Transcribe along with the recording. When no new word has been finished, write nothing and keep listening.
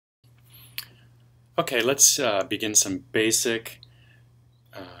Okay, let's begin some basic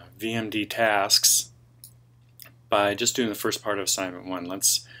VMD tasks by just doing the first part of assignment 1.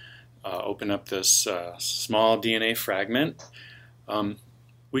 Let's open up this small DNA fragment.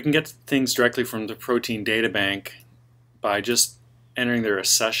 We can get things directly from the protein data bank by just entering their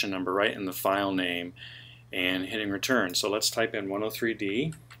accession number right in the file name and hitting return. So let's type in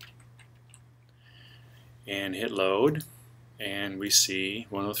 103D and hit load, and we see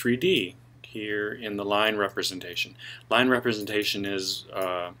 103D here in the line representation. Line representation is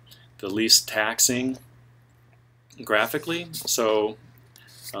the least taxing graphically, so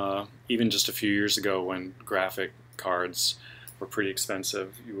even just a few years ago when graphic cards were pretty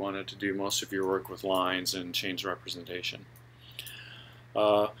expensive, you wanted to do most of your work with lines and change representation.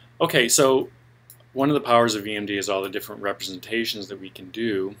 Okay, so one of the powers of VMD is all the different representations that we can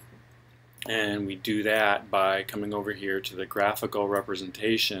do, and we do that by coming over here to the graphical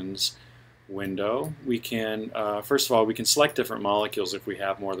representations window. We can, first of all, we can select different molecules if we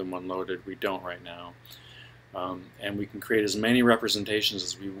have more than one loaded. We don't right now. And we can create as many representations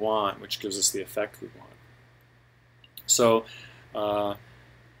as we want, which gives us the effect we want. So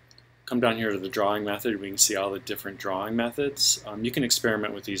come down here to the drawing method. We can see all the different drawing methods. You can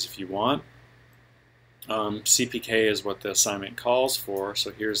experiment with these if you want. CPK is what the assignment calls for,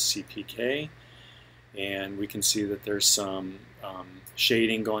 so here's CPK, and we can see that there's some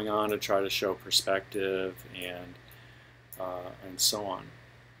shading going on to try to show perspective and so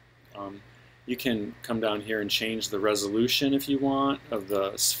on. You can come down here and change the resolution if you want of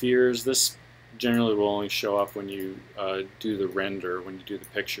the spheres. This generally will only show up when you do the render. When you do the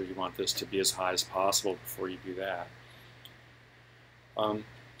picture, you want this to be as high as possible before you do that.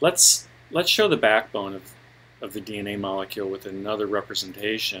 Let's show the backbone of the DNA molecule with another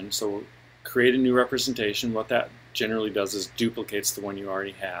representation. So we'll create a new representation. What that generally does is duplicates the one you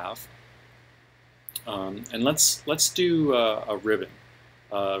already have. And let's do a ribbon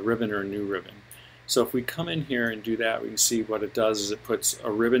or a new ribbon. So if we come in here and do that, we can see what it does is it puts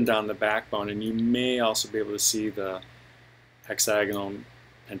a ribbon down the backbone, and you may also be able to see the hexagonal,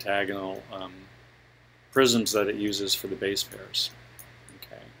 pentagonal prisms that it uses for the base pairs.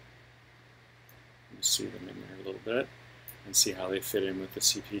 See them in there a little bit and see how they fit in with the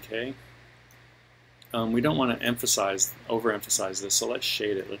CPK. We don't want to overemphasize this, so let's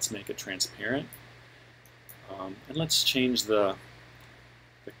shade it. Let's make it transparent, and let's change the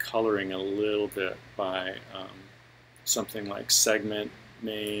coloring a little bit by something like segment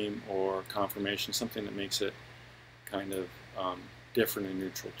name or confirmation, something that makes it kind of different. A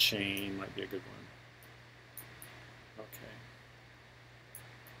neutral chain might be a good one.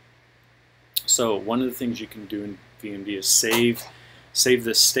 So one of the things you can do in VMD is save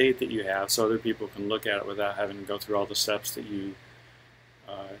this state that you have so other people can look at it without having to go through all the steps that you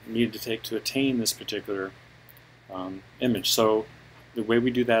need to take to attain this particular image. So the way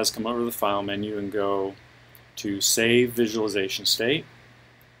we do that is come over to the File menu and go to Save Visualization State.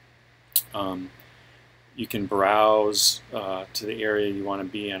 You can browse to the area you want to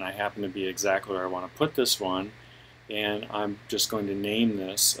be in. I happen to be exactly where I want to put this one, and I'm just going to name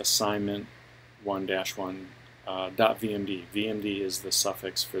this Assignment 1-1 .vmd. VMD is the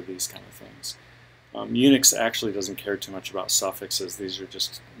suffix for these kind of things. Unix actually doesn't care too much about suffixes. These are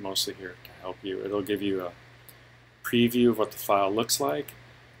just mostly here to help you. It'll give you a preview of what the file looks like,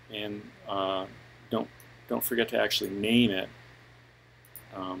 and don't forget to actually name it.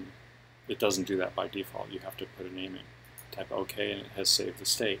 It doesn't do that by default. You have to put a name in. Type OK, and it has saved the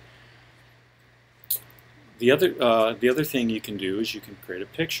state. The other thing you can do is you can create a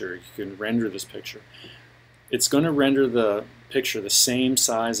picture. You can render this picture. It's going to render the picture the same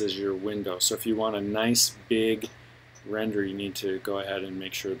size as your window. So if you want a nice big render, you need to go ahead and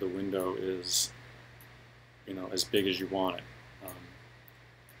make sure the window is, as big as you want it.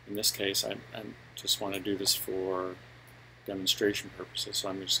 In this case, I just want to do this for demonstration purposes. So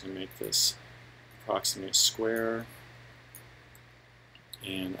I'm just going to make this approximate square,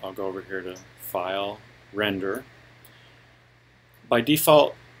 and I'll go over here to File, Render. By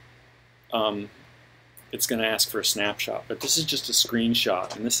default, it's going to ask for a snapshot, but this is just a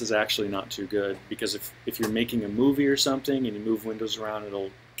screenshot, and this is actually not too good, because if you're making a movie or something and you move windows around,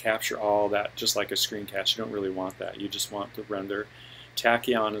 it'll capture all that just like a screencast. You don't really want that. You just want the render.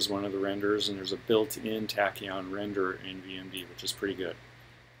 Tachyon is one of the renders, and there's a built-in Tachyon render in VMD, which is pretty good.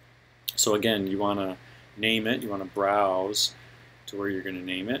 So again, you want to name it. You want to browse to where you're going to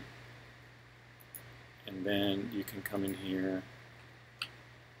name it. And then you can come in here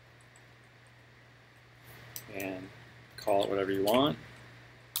and call it whatever you want.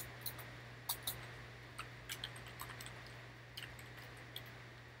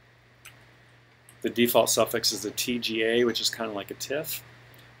 The default suffix is the TGA, which is kind of like a TIFF.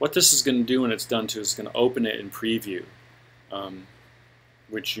 What this is going to do when it's done to is going to open it in preview,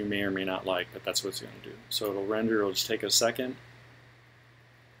 which you may or may not like, but that's what it's going to do. So it'll render, it'll just take a second.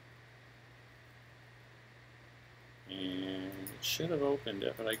 And it should have opened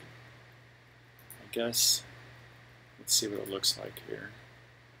it, but I guess, let's see what it looks like here.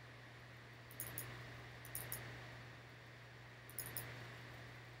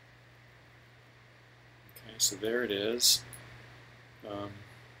 Okay, so there it is.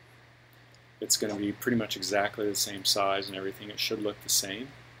 It's going to be pretty much exactly the same size and everything. It should look the same.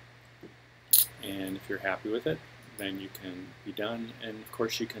 And if you're happy with it, then you can be done. And of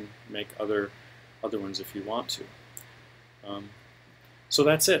course, you can make other ones if you want to. So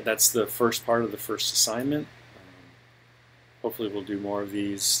that's it. That's the first part of the first assignment. Hopefully we'll do more of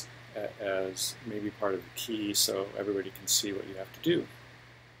these as maybe part of the key so everybody can see what you have to do.